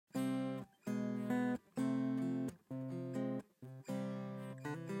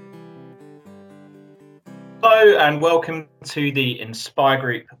Hello and welcome to the Inspire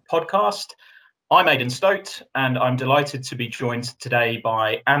Group podcast. I'm Aidan Stote and I'm delighted to be joined today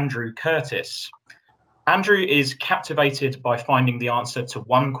by Andrew Curtis. Andrew is captivated by finding the answer to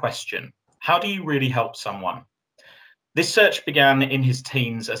one question: how do you really help someone? This search began in his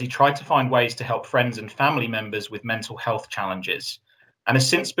teens as he tried to find ways to help friends and family members with mental health challenges, and has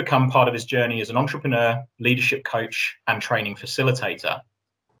since become part of his journey as an entrepreneur, leadership coach, and training facilitator.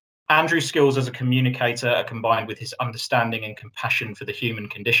 Andrew's skills as a communicator are combined with his understanding and compassion for the human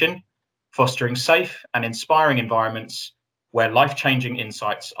condition, fostering safe and inspiring environments where life-changing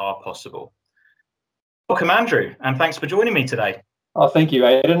insights are possible. Welcome, Andrew, and thanks for joining me today. Oh, thank you,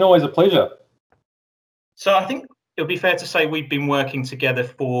 Aidan. Always a pleasure. So I think it'll be fair to say we've been working together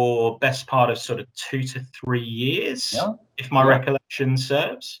for best part of sort of 2 to 3 years, if my recollection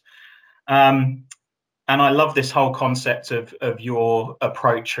serves. And I love this whole concept of your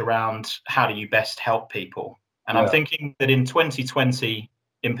approach around how do you best help people. And I'm thinking that in 2020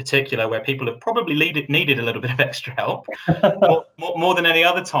 in particular, where people have probably needed a little bit of extra help, more than any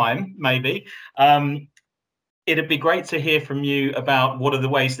other time, maybe, it'd be great to hear from you about what are the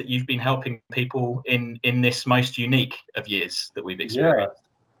ways that you've been helping people in this most unique of years that we've experienced.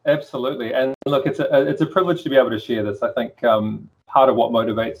 Yeah, absolutely. And look, it's a privilege to be able to share this. I think part of what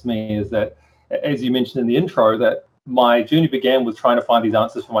motivates me is that, as you mentioned in the intro, that my journey began with trying to find these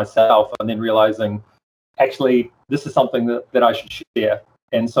answers for myself and then realizing, actually, this is something that I should share.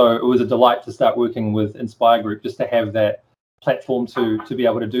 And so it was a delight to start working with Inspire Group, just to have that platform to be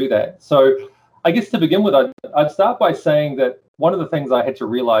able to do that. So I guess to begin with, I'd start by saying that one of the things I had to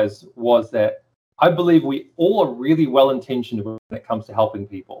realize was that I believe we all are really well-intentioned when it comes to helping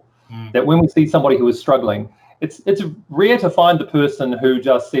people. That when we see somebody who is struggling, it's rare to find the person who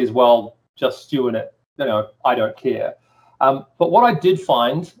just says, well, just stewing it, I don't care. But what I did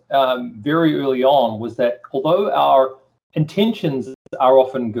find very early on was that although our intentions are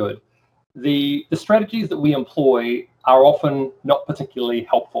often good, the strategies that we employ are often not particularly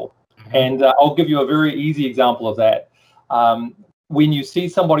helpful. And I'll give you a very easy example of that. When you see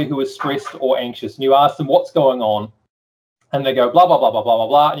somebody who is stressed or anxious and you ask them what's going on, and they go blah, blah, blah, blah, blah, blah,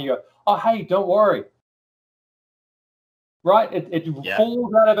 blah, and you go, oh, hey, don't worry. Right? It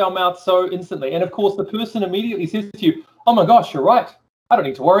falls out of our mouth so instantly. And of course, the person immediately says to you, oh my gosh, you're right. I don't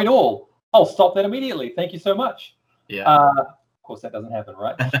need to worry at all. I'll stop that immediately. Thank you so much. Of course, that doesn't happen,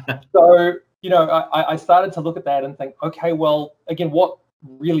 right? So, I started to look at that and think, okay, well, again, what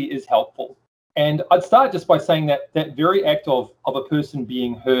really is helpful? And I'd start just by saying that very act of a person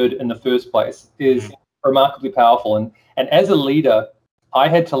being heard in the first place is remarkably powerful. And as a leader, I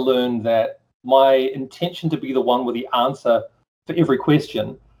had to learn that my intention to be the one with the answer for every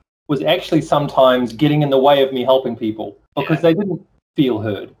question was actually sometimes getting in the way of me helping people because they didn't feel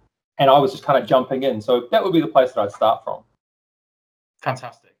heard. And I was just kind of jumping in. So that would be the place that I'd start from.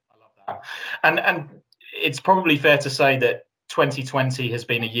 Fantastic. I love that. And it's probably fair to say that 2020 has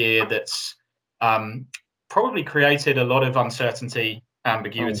been a year that's probably created a lot of uncertainty,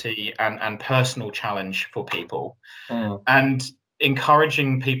 ambiguity, and personal challenge for people. And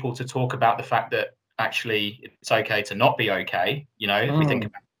encouraging people to talk about the fact that actually it's okay to not be okay, if we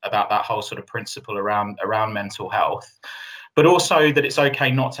think about that whole sort of principle around mental health, but also that it's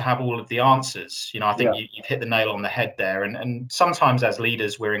okay not to have all of the answers. I think you've hit the nail on the head there. And sometimes as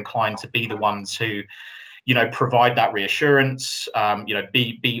leaders, we're inclined to be the ones who, provide that reassurance,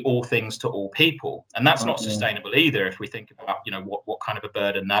 be all things to all people. And that's not sustainable either if we think about, what kind of a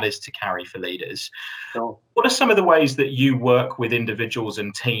burden that is to carry for leaders. Sure. What are some of the ways that you work with individuals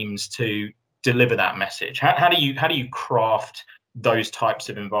and teams to deliver that message? How do you craft those types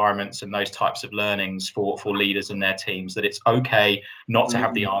of environments and those types of learnings for leaders and their teams, that it's okay not to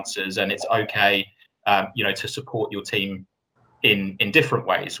have the answers and it's okay, to support your team in different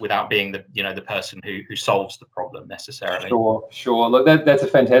ways without being the person who solves the problem necessarily? Sure. Look, that's a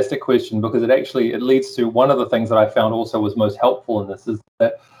fantastic question, because it leads to one of the things that I found also was most helpful in this, is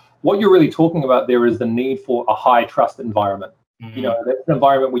that what you're really talking about there is the need for a high trust environment. That's an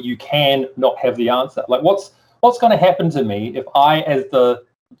environment where you can not have the answer. Like what's going to happen to me if I,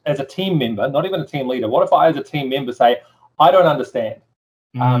 as a team member, not even a team leader, what if I as a team member say, I don't understand?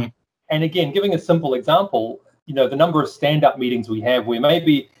 And again, giving a simple example, the number of stand-up meetings we have where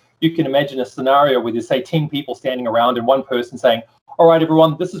maybe you can imagine a scenario where there's, say, 10 people standing around and one person saying, all right,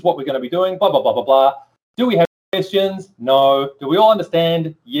 everyone, this is what we're going to be doing, blah, blah, blah, blah, blah. Do we have questions? No. Do we all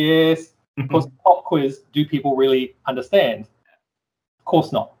understand? Yes. Of course, pop quiz, do people really understand? Of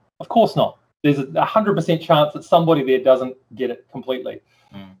course not. Of course not. There's a 100% chance that somebody there doesn't get it completely.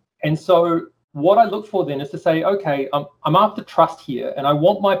 And so what I look for then is to say, okay, I'm after trust here, and I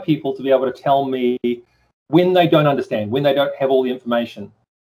want my people to be able to tell me when they don't understand, when they don't have all the information.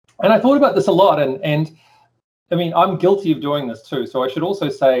 And I thought about this a lot, and I mean, I'm guilty of doing this too. So I should also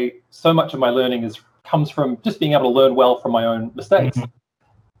say so much of my learning comes from just being able to learn well from my own mistakes. Mm-hmm.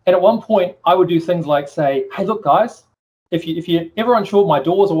 And at one point, I would do things like say, hey, look, guys, if you're ever unsure, my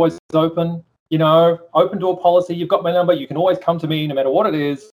door's always open, open door policy, you've got my number, you can always come to me no matter what it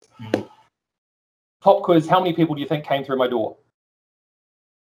is. Mm-hmm. Pop quiz, how many people do you think came through my door?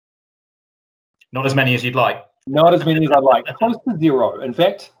 Not as many as you'd like. Not as many as I'd like. Close to zero, in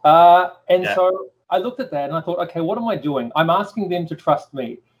fact. So I looked at that and I thought, okay, what am I doing? I'm asking them to trust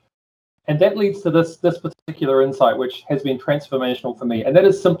me. And that leads to this particular insight, which has been transformational for me. And that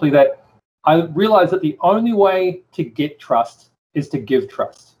is simply that I realized that the only way to get trust is to give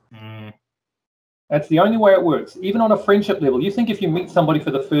trust. Mm. That's the only way it works. Even on a friendship level, you think if you meet somebody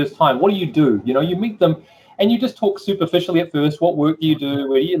for the first time, what do? You meet them and you just talk superficially at first. What work do you do?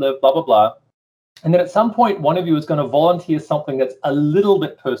 Where do you live? Blah, blah, blah. And then at some point, one of you is going to volunteer something that's a little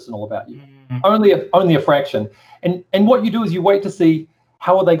bit personal about you, only a fraction. And what you do is you wait to see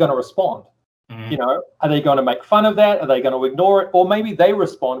how are they going to respond. Are they going to make fun of that? Are they going to ignore it? Or maybe they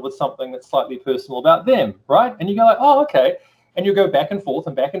respond with something that's slightly personal about them, right? And you go like, oh, okay. And you go back and forth.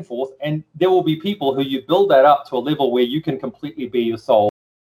 And there will be people who you build that up to a level where you can completely be your soul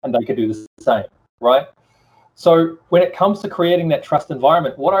and they can do the same, right? So when it comes to creating that trust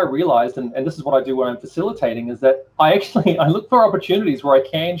environment, what I realized, and this is what I do when I'm facilitating, is that I look for opportunities where I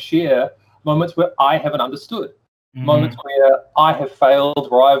can share moments where I haven't understood, moments where I have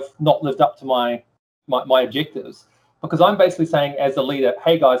failed, where I've not lived up to my objectives. Because I'm basically saying as a leader,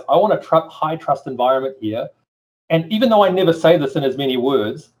 hey guys, I want a high trust environment here. And even though I never say this in as many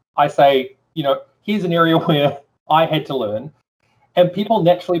words, I say, here's an area where I had to learn. And people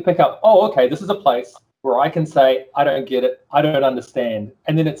naturally pick up, oh, okay, this is a place where I can say, I don't get it, I don't understand.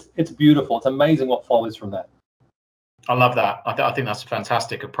 And then it's beautiful. It's amazing what follows from that. I love that. I think that's a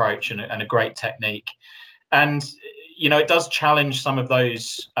fantastic approach and a great technique. And, it does challenge some of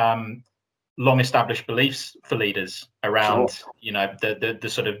those long-established beliefs for leaders around, sure. The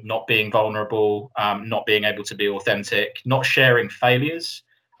sort of not being vulnerable, not being able to be authentic, not sharing failures,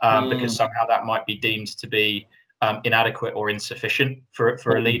 because somehow that might be deemed to be inadequate or insufficient for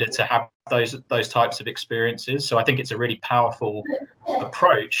a leader to have those types of experiences. So I think it's a really powerful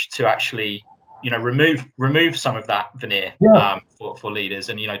approach to actually, remove some of that veneer for leaders,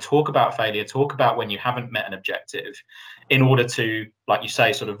 and talk about failure, talk about when you haven't met an objective, in order to, like you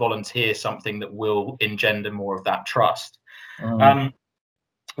say, sort of volunteer something that will engender more of that trust.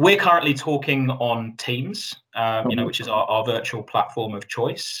 We're currently talking on Teams, which is our virtual platform of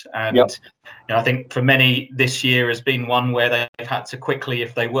choice. And I think for many, this year has been one where they've had to quickly,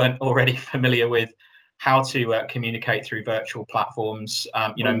 if they weren't already familiar with how to communicate through virtual platforms,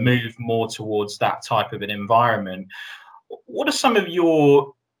 move more towards that type of an environment. What are some of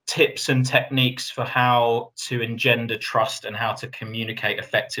your tips and techniques for how to engender trust and how to communicate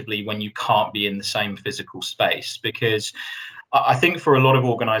effectively when you can't be in the same physical space? Because I think for a lot of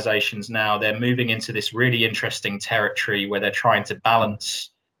organizations now, they're moving into this really interesting territory where they're trying to balance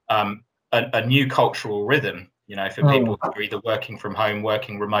a new cultural rhythm, for people who are either working from home,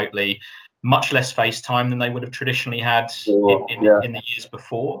 working remotely, much less face time than they would have traditionally had in the years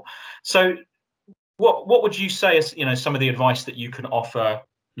before. So what would you say is, some of the advice that you can offer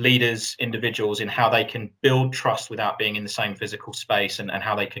leaders, individuals, in how they can build trust without being in the same physical space and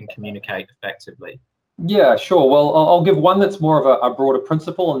how they can communicate effectively? Yeah, sure. Well, I'll give one that's more of a broader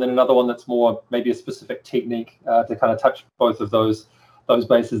principle, and then another one that's more maybe a specific technique to kind of touch both of those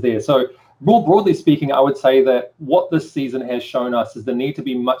bases there. So more broadly speaking, I would say that what this season has shown us is the need to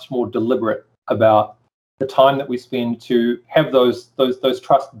be much more deliberate about the time that we spend to have those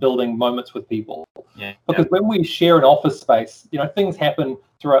trust building moments with people. Because when we share an office space, things happen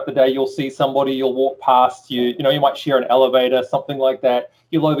throughout the day. You'll see somebody, you'll walk past, you might share an elevator, something like that.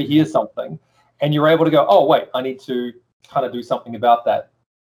 You'll overhear something. And you're able to go, oh, wait, I need to kind of do something about that.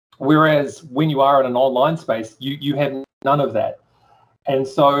 Whereas when you are in an online space, you have none of that. And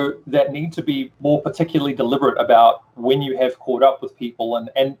so that need to be more particularly deliberate about when you have caught up with people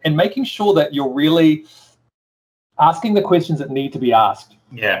and making sure that you're really asking the questions that need to be asked.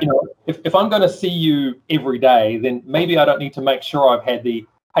 Yeah. If I'm going to see you every day, then maybe I don't need to make sure I've had the,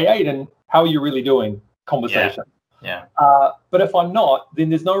 hey, Aidan, how are you really doing conversation. Yeah. But if I'm not, then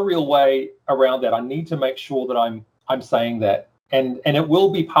there's no real way around that. I need to make sure that I'm saying that. And it will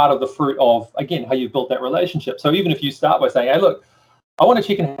be part of the fruit of, again, how you've built that relationship. So even if you start by saying, hey, look, I want to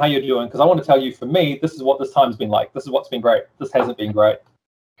check in how you're doing, because I want to tell you, for me, this is what this time's been like. This is what's been great. This hasn't been great.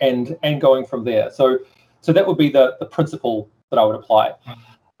 And going from there. So that would be the principle that I would apply.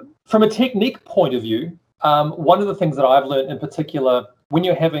 From a technique point of view, One of the things that I've learned in particular, when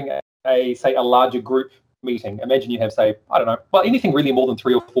you're having say a larger group meeting, imagine you have, say, I don't know, well, anything really more than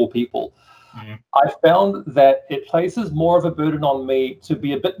 3 or 4 people. I found that it places more of a burden on me to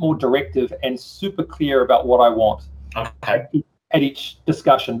be a bit more directive and super clear about what I want at each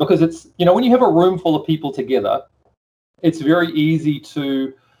discussion, because it's, when you have a room full of people together, it's very easy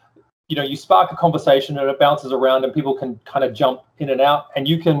to, you spark a conversation and it bounces around and people can kind of jump in and out, and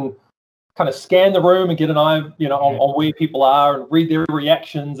you can kind of scan the room and get an eye, on where people are and read their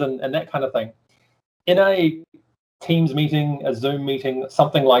reactions and that kind of thing. In a Teams meeting, a Zoom meeting,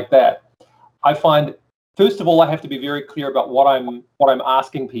 something like that, I find, first of all, I have to be very clear about what I'm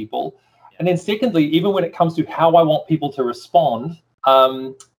asking people. And then secondly, even when it comes to how I want people to respond,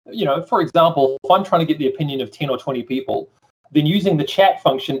 for example, if I'm trying to get the opinion of 10 or 20 people, then using the chat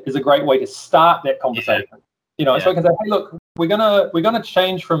function is a great way to start that conversation. So I can say, hey, look, we're gonna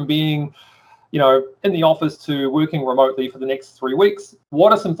change from being, in the office to working remotely for the next 3 weeks.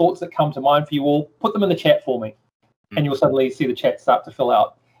 What are some thoughts that come to mind for you all? Put them in the chat for me. And you'll suddenly see the chat start to fill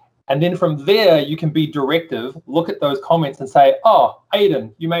out. And then from there, you can be directive, look at those comments and say, oh,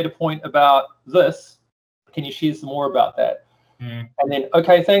 Aidan, you made a point about this. Can you share some more about that? And then,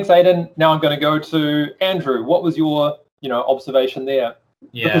 okay, thanks, Aidan. Now I'm going to go to Andrew. What was your, observation there?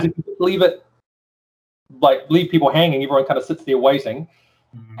 Because if you leave people hanging, everyone kind of sits there waiting.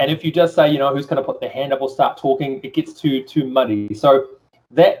 And if you just say, who's going to put their hand up or start talking, it gets too muddy. So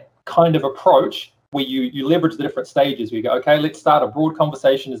that kind of approach, where you leverage the different stages, where you go, okay, let's start a broad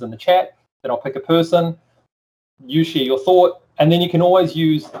conversation is in the chat, then I'll pick a person, you share your thought, and then you can always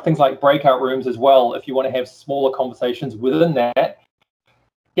use things like breakout rooms as well if you want to have smaller conversations within that.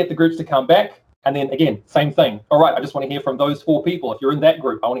 Get the groups to come back, and then again, same thing. All right, I just want to hear from those 4 people. If you're in that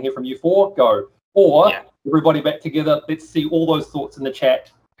group, I want to hear from you 4, go. Or everybody back together, let's see all those thoughts in the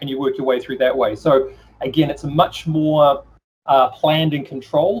chat, and you work your way through that way. So again, it's a much more planned and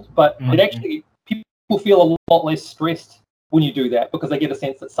controlled, but it actually, people feel a lot less stressed when you do that, because they get a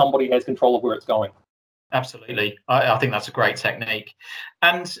sense that somebody has control of where it's going. Absolutely. I think that's a great technique.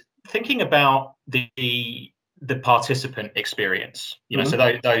 And thinking about the participant experience,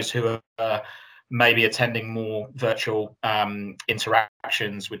 so those who are maybe attending more virtual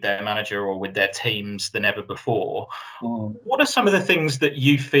interactions with their manager or with their teams than ever before, what are some of the things that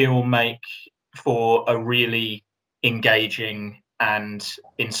you feel make for a really engaging and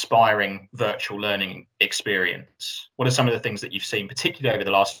inspiring virtual learning experience? What are some of the things that you've seen, particularly over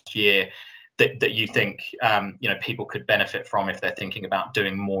the last year, that you think people could benefit from if they're thinking about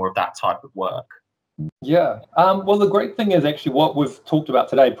doing more of that type of work? Well, the great thing is actually what we've talked about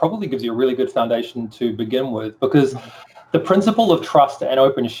today probably gives you a really good foundation to begin with, because the principle of trust and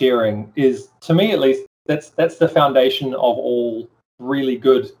open sharing is, to me at least, that's the foundation of all really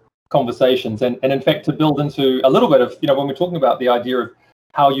good conversations. And in fact, to build into a little bit of, when we're talking about the idea of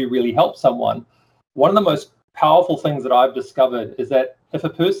how you really help someone, one of the most powerful things that I've discovered is that if a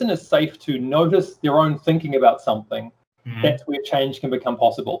person is safe to notice their own thinking about something, that's where change can become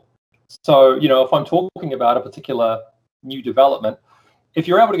possible. So, if I'm talking about a particular new development, if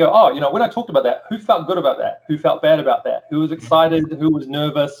you're able to go, oh, when I talked about that, who felt good about that? Who felt bad about that? Who was excited? Who was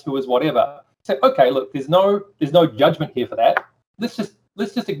nervous? Who was whatever? Say, okay, look, there's no judgment here for that. Let's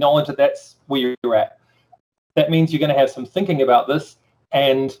just acknowledge that that's where you're at. That means you're going to have some thinking about this,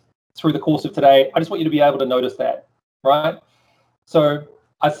 and through the course of today, I just want you to be able to notice that, right? So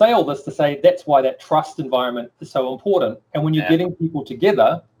I say all this to say that's why that trust environment is so important. And when you're getting people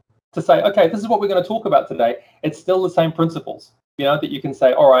together to say, okay, this is what we're going to talk about today, it's still the same principles, that you can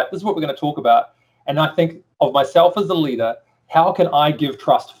say, all right, this is what we're going to talk about. And I think of myself as a leader, how can I give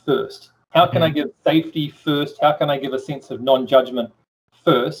trust first? How can I give safety first? How can I give a sense of non-judgment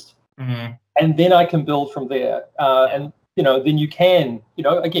first? And then I can build from there. And then you can,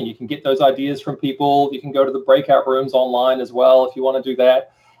 again, you can get those ideas from people. You can go to the breakout rooms online as well if you want to do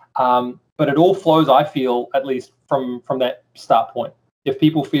that. But it all flows, I feel, at least from that start point. If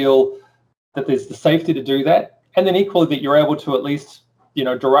people feel that there's the safety to do that, and then equally that you're able to at least,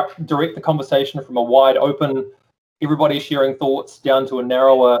 direct the conversation from a wide open, everybody sharing thoughts down to a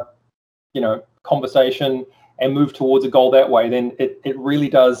narrower, conversation, and move towards a goal that way, then it really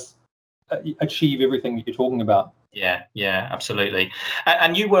does achieve everything that you're talking about. Yeah, absolutely.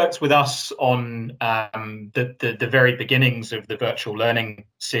 And you worked with us on the very beginnings of the virtual learning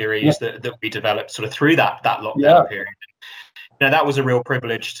series that we developed sort of through that lockdown period. that was a real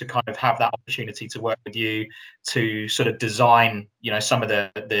privilege to kind of have that opportunity to work with you to sort of design, some of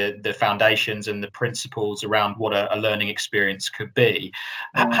the foundations and the principles around what a learning experience could be.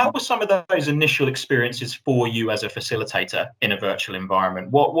 How were some of those initial experiences for you as a facilitator in a virtual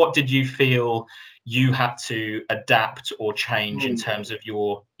environment? What did you feel you had to adapt or change in terms of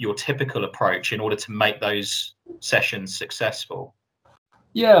your typical approach in order to make those sessions successful?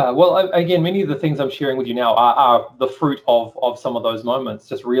 Yeah, well, again, many of the things I'm sharing with you now are the fruit of some of those moments.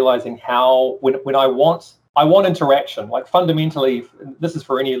 Just realizing how when I want interaction, like fundamentally, this is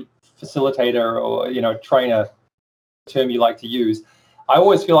for any facilitator or trainer term you like to use. I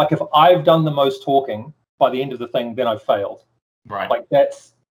always feel like if I've done the most talking by the end of the thing, then I've failed. Right. Like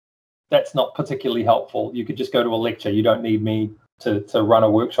that's not particularly helpful. You could just go to a lecture. You don't need me to run a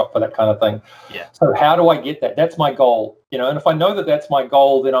workshop for that kind of thing. Yeah. So how do I get that? That's my goal, and if I know that that's my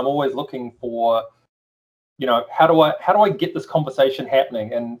goal, then I'm always looking for, how do I get this conversation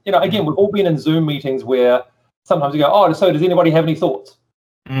happening? And, again, we've all been in Zoom meetings where sometimes you go, oh, so does anybody have any thoughts?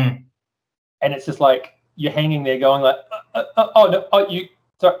 And it's just like, you're hanging there going like,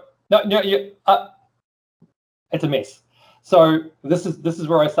 it's a mess. So this is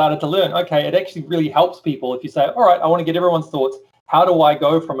where I started to learn, okay, it actually really helps people if you say, all right, I want to get everyone's thoughts. How do I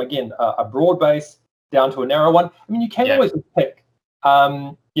go from, again, a broad base down to a narrow one? I mean, you can always pick.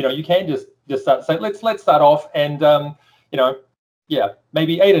 You can just start say, let's start off and,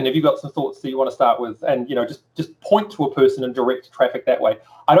 maybe Aidan, have you got some thoughts that you want to start with? And, just point to a person and direct traffic that way.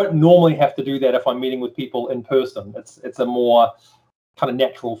 I don't normally have to do that if I'm meeting with people in person. It's a more kind of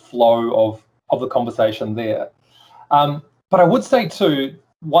natural flow of the conversation there. But I would say too,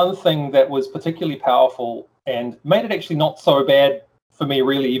 one thing that was particularly powerful and made it actually not so bad for me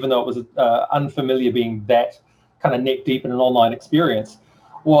really, even though it was unfamiliar being that kind of neck deep in an online experience,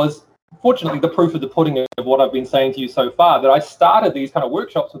 was fortunately the proof of the pudding of what I've been saying to you so far, that I started these kind of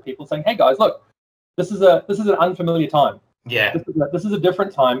workshops with people saying, hey guys, look, this is an unfamiliar time. Yeah. This is a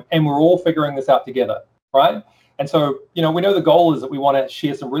different time and we're all figuring this out together, right? And so, we know the goal is that we want to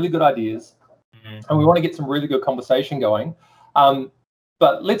share some really good ideas and we want to get some really good conversation going.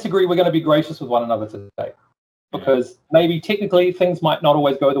 But let's agree we're going to be gracious with one another today, because maybe technically things might not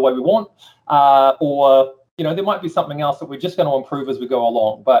always go the way we want, or there might be something else that we're just going to improve as we go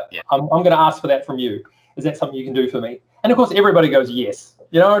along. But I'm going to ask for that from you. Is that something you can do for me? And of course, everybody goes yes.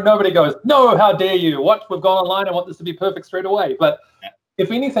 Nobody goes, no, how dare you? What? We've gone online. I want this to be perfect straight away. But if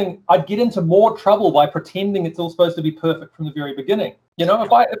anything, I'd get into more trouble by pretending it's all supposed to be perfect from the very beginning.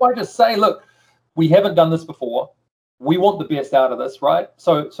 If I just say, look, we haven't done this before. We want the best out of this, right?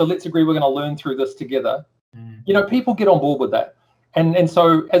 So let's agree we're going to learn through this together. People get on board with that. And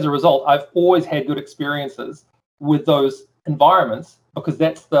so as a result, I've always had good experiences with those environments, because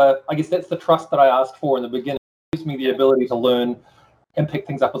that's the trust that I asked for in the beginning. It gives me the ability to learn and pick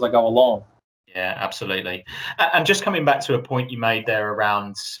things up as I go along. Yeah, absolutely. And just coming back to a point you made there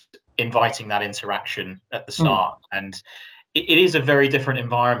around inviting that interaction at the start, and it is a very different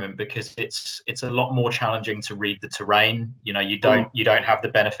environment because it's a lot more challenging to read the terrain. You don't have the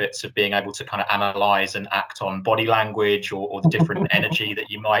benefits of being able to kind of analyze and act on body language or the different energy that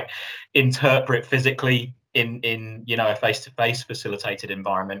you might interpret physically in a face-to-face facilitated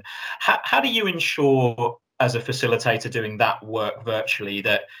environment. How do you ensure, as a facilitator doing that work virtually,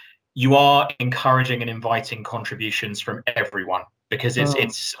 that you are encouraging and inviting contributions from everyone? Because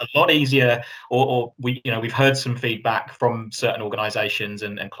it's a lot easier, or we've heard some feedback from certain organizations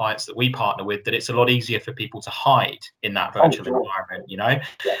and clients that we partner with, that it's a lot easier for people to hide in that virtual environment.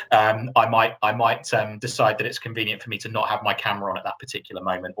 I might decide that it's convenient for me to not have my camera on at that particular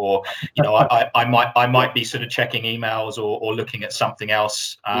moment, or I might be sort of checking emails or looking at something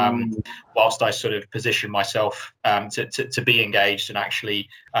else whilst I sort of position myself to be engaged and actually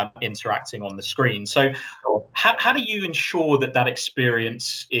interacting on the screen. So how do you ensure that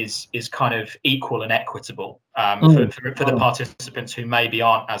experience is kind of equal and equitable for the participants who maybe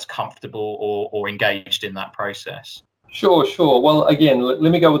aren't as comfortable or engaged in that process? Sure. Well, again,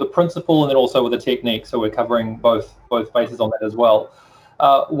 let me go with the principle and then also with the technique, so we're covering both bases on that as well.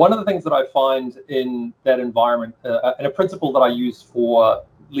 One of the things that I find in that environment, and a principle that I use for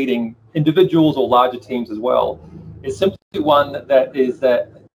leading individuals or larger teams as well, is simply one that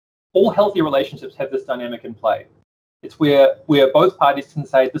all healthy relationships have this dynamic in play. It's where both parties can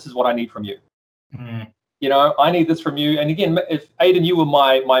say, this is what I need from you. I need this from you. And again, if Aidan, you were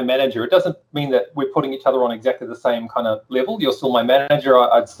my manager, it doesn't mean that we're putting each other on exactly the same kind of level. You're still my manager.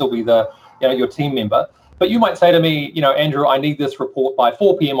 I'd still be your team member. But you might say to me, Andrew, I need this report by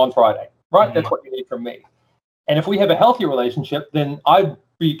 4 p.m. on Friday, right? That's what you need from me. And if we have a healthy relationship, then I'd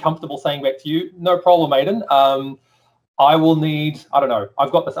be comfortable saying back to you, no problem, Aidan. I will need, I don't know,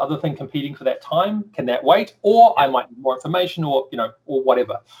 I've got this other thing competing for that time. Can that wait? Or I might need more information, or, or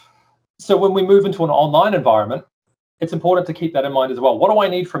whatever. So when we move into an online environment, it's important to keep that in mind as well. What do I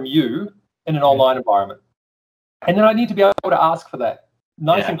need from you in an online environment? And then I need to be able to ask for that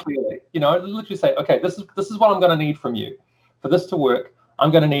nice and clearly. Literally say, okay, this is what I'm going to need from you. For this to work,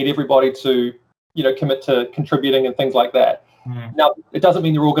 I'm going to need everybody to, commit to contributing and things like that. Now, it doesn't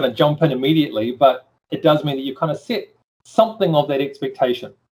mean they're all going to jump in immediately, but it does mean that you've kind of set something of that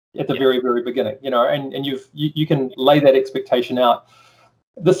expectation at the very, very beginning, and you can lay that expectation out.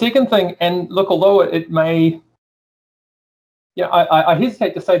 The second thing, and look, although it may, I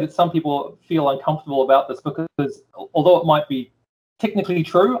hesitate to say that some people feel uncomfortable about this, because although it might be technically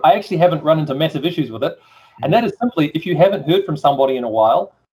true, I actually haven't run into massive issues with it. And that is simply, if you haven't heard from somebody in a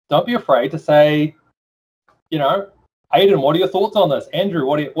while, don't be afraid to say, Aidan, what are your thoughts on this? Andrew,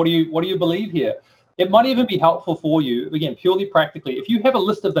 what do you believe here? It might even be helpful for you, again, purely practically, if you have a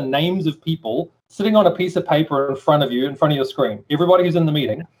list of the names of people sitting on a piece of paper in front of you, in front of your screen, everybody who's in the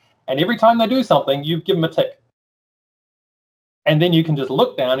meeting, and every time they do something, you give them a tick. And then you can just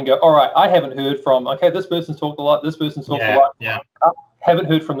look down and go, all right, I haven't heard from, okay, this person's talked a lot, this person's talked a lot. Haven't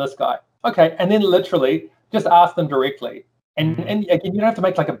heard from this guy. Okay, and then literally just ask them directly. And again, you don't have to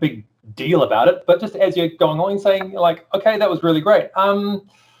make like a big deal about it, but just as you're going on and saying like, okay, that was really great.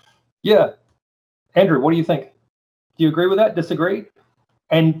 Yeah. Andrew, what do you think? Do you agree with that? Disagree?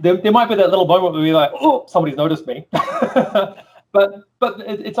 And there might be that little moment where we're like, oh, somebody's noticed me. but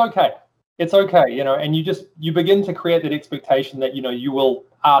it's okay. It's okay, and you begin to create that expectation that, you will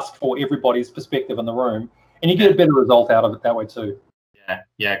ask for everybody's perspective in the room, and you get a better result out of it that way too.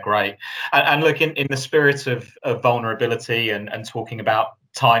 Yeah, great. And look, in the spirit of vulnerability and talking about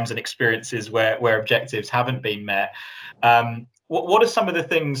times and experiences where objectives haven't been met, what are some of the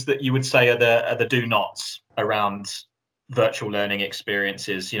things that you would say are the do-nots around virtual learning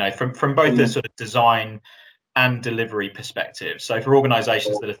experiences, from both the sort of design and delivery perspective? So for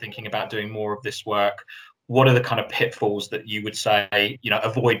organizations that are thinking about doing more of this work, what are the kind of pitfalls that you would say,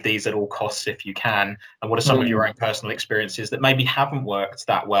 avoid these at all costs if you can? And what are some of your own personal experiences that maybe haven't worked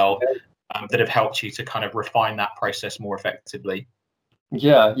that well, that have helped you to kind of refine that process more effectively?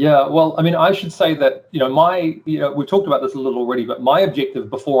 Yeah. Well, I mean, I should say that, we've talked about this a little already, but my objective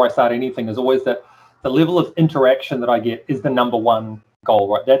before I start anything is always that the level of interaction that I get is the number one goal,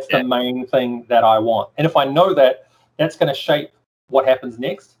 right? That's the main thing that I want. And if I know that, that's going to shape what happens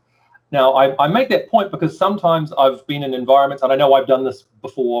next. Now, I make that point because sometimes I've been in environments, and I know I've done this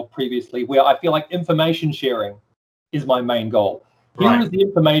before previously, where I feel like information sharing is my main goal. Here is the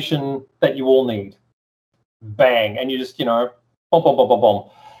information that you all need. Bang. And you just, boom, boom, boom, boom, boom.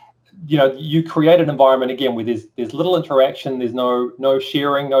 You create an environment, again, where there's little interaction, there's no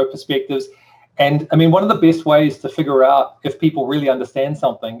sharing, no perspectives. And I mean, one of the best ways to figure out if people really understand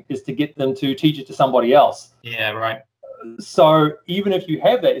something is to get them to teach it to somebody else. Yeah, right. So even if you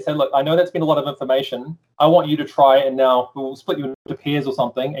have that, you say, look, I know that's been a lot of information. I want you to try, and now we'll split you into pairs or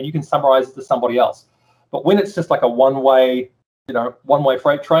something, and you can summarize it to somebody else. But when it's just like a one-way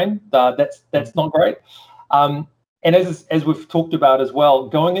freight train, that's not great. And as we've talked about as well,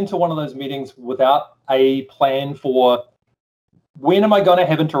 going into one of those meetings without a plan for when am I going to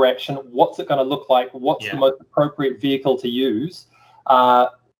have interaction, what's it going to look like, what's the most appropriate vehicle to use, I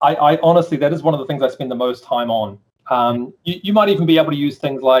honestly, that is one of the things I spend the most time on. You might even be able to use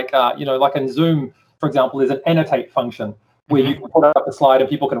things like, like in Zoom, for example, there's an annotate function where you can put up a slide and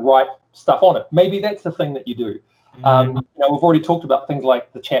people can write stuff on it. Maybe that's the thing that you do. We've already talked about things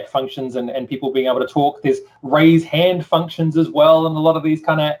like the chat functions and people being able to talk. There's raise hand functions as well in a lot of these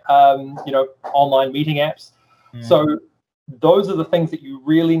kind of, online meeting apps. So those are the things that you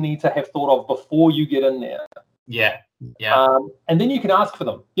really need to have thought of before you get in there. Yeah. And then you can ask for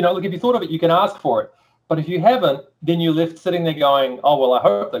them. Look, if you thought of it, you can ask for it. But if you haven't, then you're left sitting there going, oh, well, I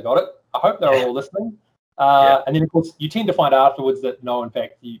hope they got it. I hope they're all listening. And then, of course, you tend to find afterwards that, no, in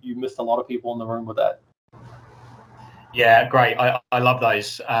fact, you missed a lot of people in the room with that. Yeah, great. I love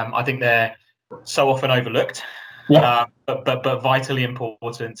those. I think they're so often overlooked, but vitally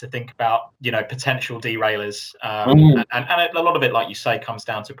important to think about, potential derailers. And a lot of it, like you say, comes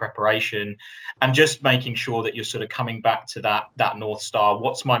down to preparation and just making sure that you're sort of coming back to that North Star.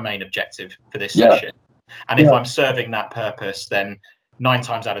 What's my main objective for this session? And if I'm serving that purpose, then 9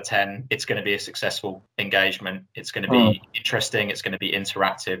 times out of 10, it's going to be a successful engagement. It's going to be interesting. It's going to be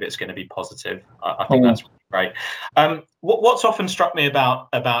interactive. It's going to be positive. I think that's great. What's often struck me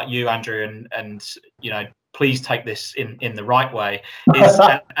about you, Andrew, and please take this in the right way, is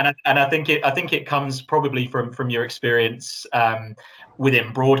and I think it comes probably from your experience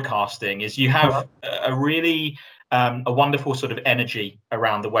within broadcasting, is you have a really a wonderful sort of energy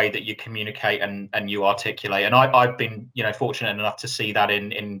around the way that you communicate and you articulate. And I've been, fortunate enough to see that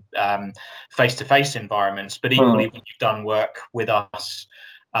in face-to-face environments, but equally when you've done work with us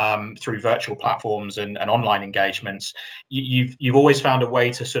through virtual platforms and online engagements, you've always found a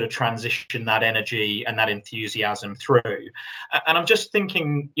way to sort of transition that energy and that enthusiasm through. And I'm just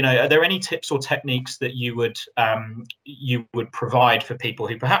thinking, are there any tips or techniques that you would provide for people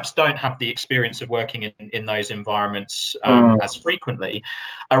who perhaps don't have the experience of working in those environments as frequently,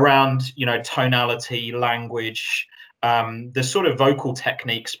 around tonality, language, the sort of vocal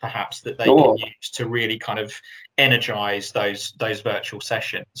techniques perhaps that they can use to really kind of energize those virtual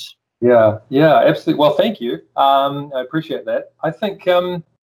sessions? Yeah, absolutely. Well, thank you. I appreciate that. I think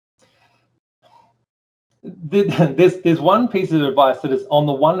there's one piece of advice that is, on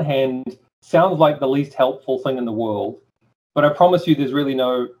the one hand, sounds like the least helpful thing in the world, but I promise you there's really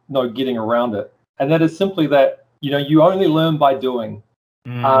no getting around it. And that is simply that, you only learn by doing.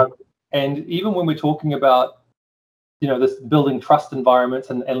 And even when we're talking about, this building trust environments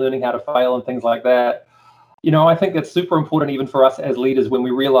and learning how to fail and things like that, I think that's super important even for us as leaders when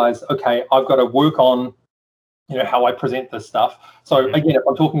we realize, okay, I've got to work on, how I present this stuff. So again, if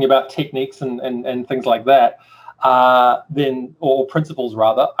I'm talking about techniques and things like that, or principles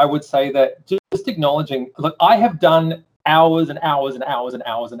rather, I would say that just acknowledging, look, I have done hours and hours and hours and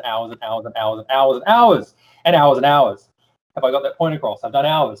hours and hours and hours and hours and hours and hours and hours and hours. Have I got that point across? I've done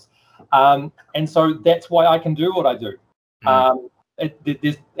hours. And so that's why I can do what I do.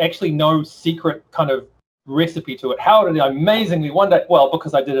 There's actually no secret kind of recipe to it. How did I amazingly one day? Well,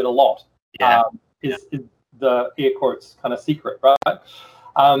 because I did it a lot. Is the air quotes kind of secret, right?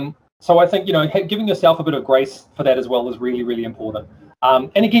 So I think giving yourself a bit of grace for that as well is really, really important.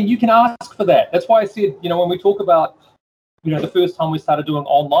 And again, you can ask for that. That's why I said, when we talk about the first time we started doing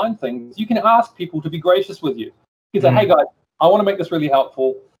online things, you can ask people to be gracious with you. You can say, hey guys, I want to make this really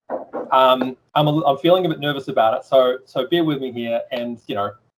helpful. I'm feeling a bit nervous about it, so bear with me here, and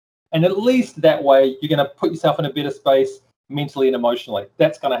and at least that way you're going to put yourself in a better space mentally and emotionally.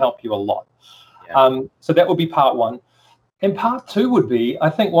 That's going to help you a lot. So that would be part one. And part two would be, I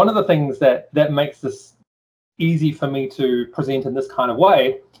think one of the things that makes this easy for me to present in this kind of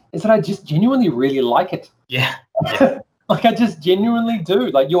way is that I just genuinely really like it. Like I just genuinely do.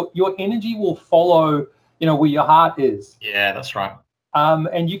 Like your energy will follow where your heart is. Yeah, that's right.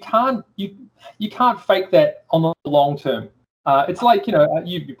 And you can't fake that on the long term. It's like,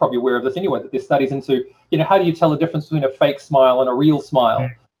 you're probably aware of this anyway, that there's studies into, how do you tell the difference between a fake smile and a real smile?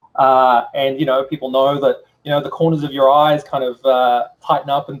 And, people know that, the corners of your eyes kind of tighten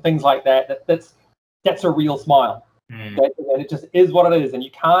up and things like that. That's a real smile. Okay? And it just is what it is. And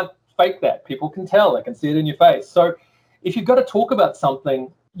you can't fake that. People can tell. They can see it in your face. So if you've got to talk about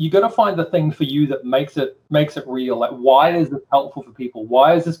something, you got to find the thing for you that makes it real. Like, why is this helpful for people?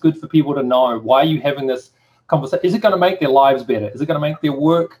 Why is this good for people to know? Why are you having this conversation? Is it going to make their lives better? Is it going to make their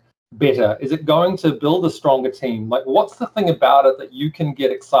work better? Is it going to build a stronger team? Like, what's the thing about it that you can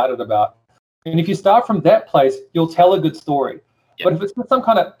get excited about? And if you start from that place, you'll tell a good story. But if it's some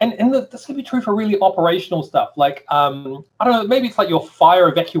kind of, and this could be true for really operational stuff, like, I don't know, maybe it's like your fire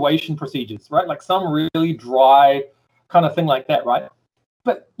evacuation procedures, right? Like some really dry kind of thing like that, right?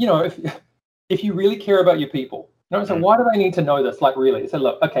 But, if you really care about your people, so why do they need to know this? Like, really? So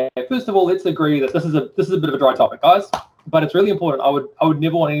look, okay, first of all, let's agree that this is a bit of a dry topic, guys, but it's really important. I would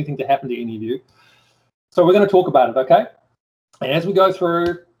never want anything to happen to any of you. So we're going to talk about it, okay? And as we go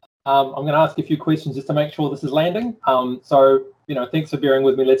through, I'm going to ask a few questions just to make sure this is landing. So, thanks for bearing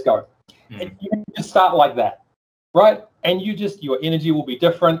with me. Let's go. And you can just start like that, right? And your energy will be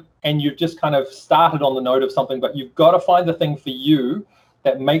different, and you've just kind of started on the note of something, but you've got to find the thing for you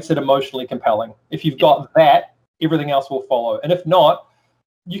that makes it emotionally compelling. If you've got that, everything else will follow. And if not,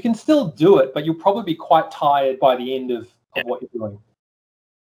 you can still do it, but you'll probably be quite tired by the end of what you're doing.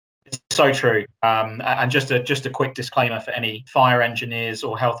 It's so true. And just a quick disclaimer for any fire engineers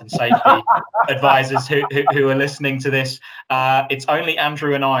or health and safety advisors who are listening to this. It's only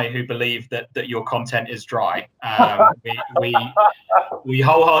Andrew and I who believe that your content is dry. We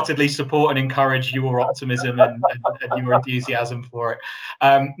wholeheartedly support and encourage your optimism and your enthusiasm for it.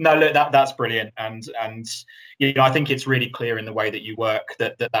 No, look, that's brilliant. And I think it's really clear in the way that you work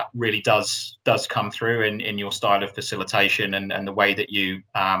that really does come through in your style of facilitation and the way that you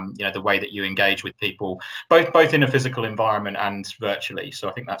the way that you engage with people, both in a physical environment and virtually. So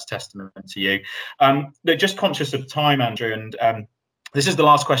I think that's testament to you. But just conscious of time, Andrew, and this is the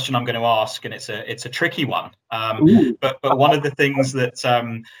last question I'm going to ask, and it's a tricky one. But one of the things that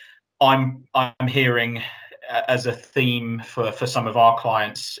I'm hearing as a theme for some of our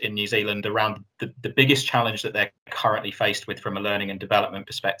clients in New Zealand around the biggest challenge that they're currently faced with from a learning and development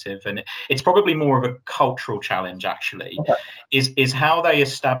perspective, and it's probably more of a cultural challenge actually, Okay. is how they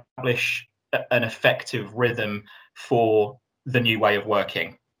establish an effective rhythm for the new way of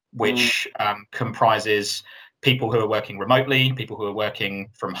working, which comprises people who are working remotely, people who are working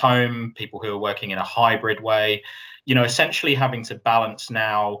from home, people who are working in a hybrid way, essentially having to balance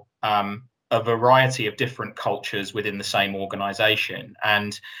now a variety of different cultures within the same organization.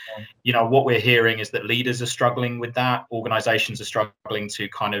 And what we're hearing is that leaders are struggling with that. Organizations are struggling to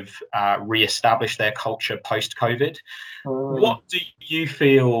kind of reestablish their culture post-COVID. What do you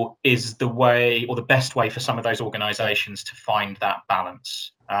feel is the way or the best way for some of those organizations to find that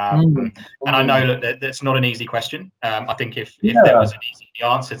balance? And I know that that's not an easy question. I think if there was an easy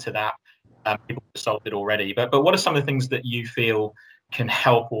answer to that, people would have solved it already. But what are some of the things that you feel can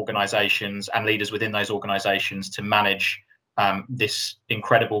help organizations and leaders within those organizations to manage this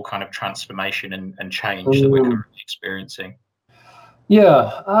incredible kind of transformation and change that we're currently experiencing?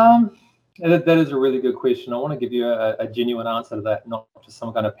 That is a really good question. I want to give you a genuine answer to that, not just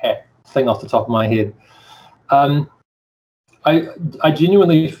some kind of pat thing off the top of my head. I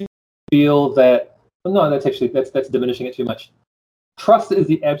genuinely feel that, no, that's diminishing it too much. Trust is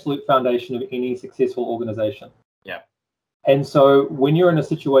the absolute foundation of any successful organization. Yeah. And so when you're in a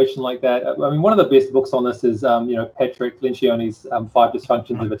situation like that, I mean, one of the best books on this is, Patrick Lencioni's 5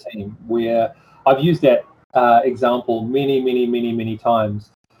 Dysfunctions of a Team, where I've used that example many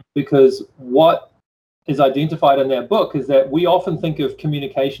times, because what is identified in that book is that we often think of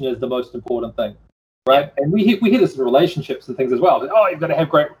communication as the most important thing, right? Yeah. And we hear this in relationships and things as well. Oh, you've got to have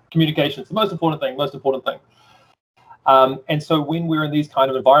great communication. It's the most important thing. And so when we're in these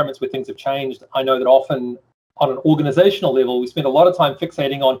kind of environments where things have changed, I know that often on an organizational level, we spend a lot of time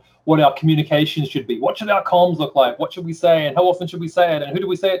fixating on what our communications should be. What should our comms look like? What should we say? And how often should we say it? And who do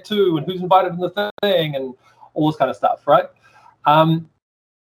we say it to? And who's invited in the thing? And all this kind of stuff, right? And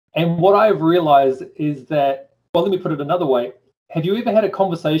what I've realized is that, well, let me put it another way. Have you ever had a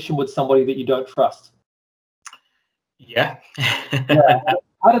conversation with somebody that you don't trust? Yeah.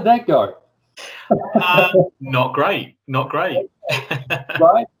 How did that go? Not great.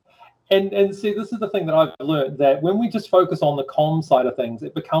 Right? And see, this is the thing that I've learned, that when we just focus on the comm side of things,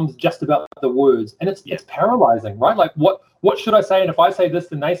 it becomes just about the words, and it's paralyzing, right? Like, what should I say? And if I say this,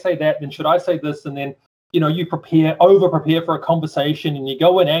 then they say that, then should I say this? And then, you over prepare for a conversation, and you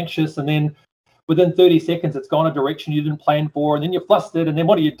go in anxious, and then within 30 seconds, it's gone a direction you didn't plan for, and then you're flustered, and then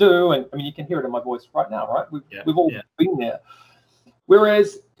what do you do? And I mean, you can hear it in my voice right now, right? We've all been there.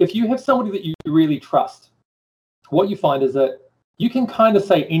 Whereas if you have somebody that you really trust, what you find is that you can kind of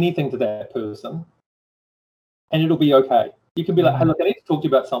say anything to that person and it'll be okay. You can be like, hey, look, I need to talk to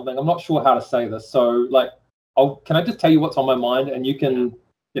you about something. I'm not sure how to say this. So, like, can I just tell you what's on my mind? And you can,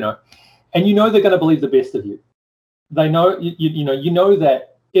 and they're going to believe the best of you. They know, you know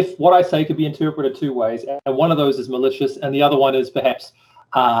that if what I say could be interpreted 2 ways, and one of those is malicious and the other one is perhaps,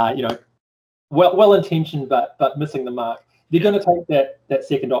 well-intentioned but missing the mark, they're going to take that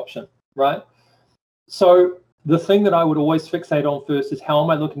second option, right? So the thing that I would always fixate on first is, how am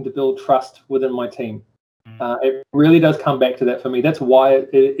I looking to build trust within my team? It really does come back to that for me. That's why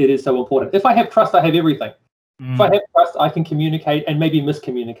it is so important. If I have trust, I have everything. If I have trust, I can communicate and maybe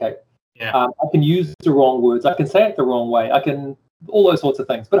miscommunicate. I can use the wrong words. I can say it the wrong way. I can, all those sorts of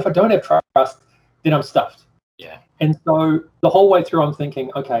things. But if I don't have trust, then I'm stuffed. And so the whole way through, I'm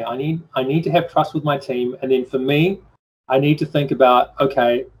thinking, okay, I need to have trust with my team. And then for me, I need to think about,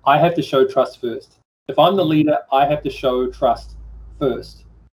 okay, I have to show trust first. If I'm the leader, I have to show trust first.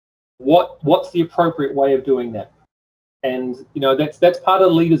 What's the appropriate way of doing that? And that's part of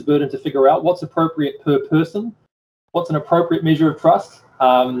the leader's burden, to figure out what's appropriate per person, what's an appropriate measure of trust.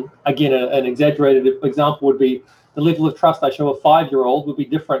 Again, an exaggerated example would be the level of trust I show a 5-year-old would be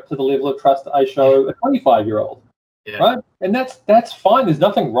different to the level of trust I show a 25-year-old. Right? And that's fine. There's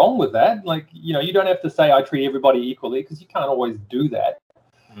nothing wrong with that. Like, you don't have to say I treat everybody equally, because you can't always do that.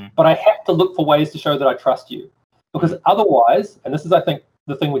 But I have to look for ways to show that I trust you, because otherwise, and this is, I think,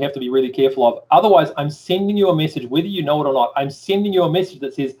 the thing we have to be really careful of, otherwise I'm sending you a message, whether you know it or not, I'm sending you a message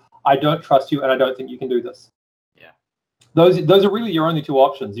that says, I don't trust you and I don't think you can do this. Those are really your only 2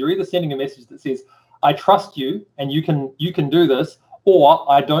 options. You're either sending a message that says, I trust you and you can do this, or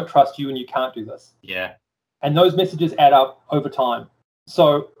I don't trust you and you can't do this. And those messages add up over time.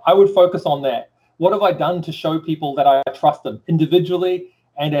 So I would focus on that. What have I done to show people that I trust them individually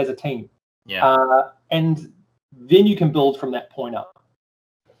and as a team? And then you can build from that point up.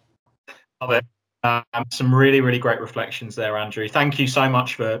 Love it. Some really, really great reflections there, Andrew. Thank you so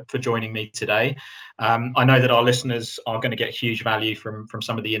much for joining me today. I know that our listeners are going to get huge value from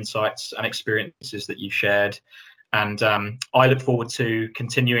some of the insights and experiences that you've shared. And I look forward to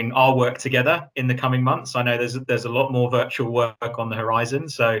continuing our work together in the coming months. I know there's a lot more virtual work on the horizon,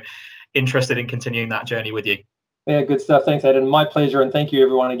 so interested in continuing that journey with you. Yeah, good stuff. Thanks, Aidan. My pleasure, and thank you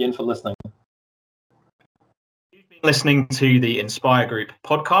everyone again for listening. You've been listening to the Inspire Group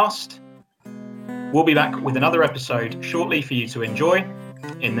podcast. We'll be back with another episode shortly for you to enjoy.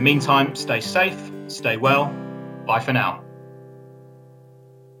 In the meantime, stay safe, stay well. Bye for now.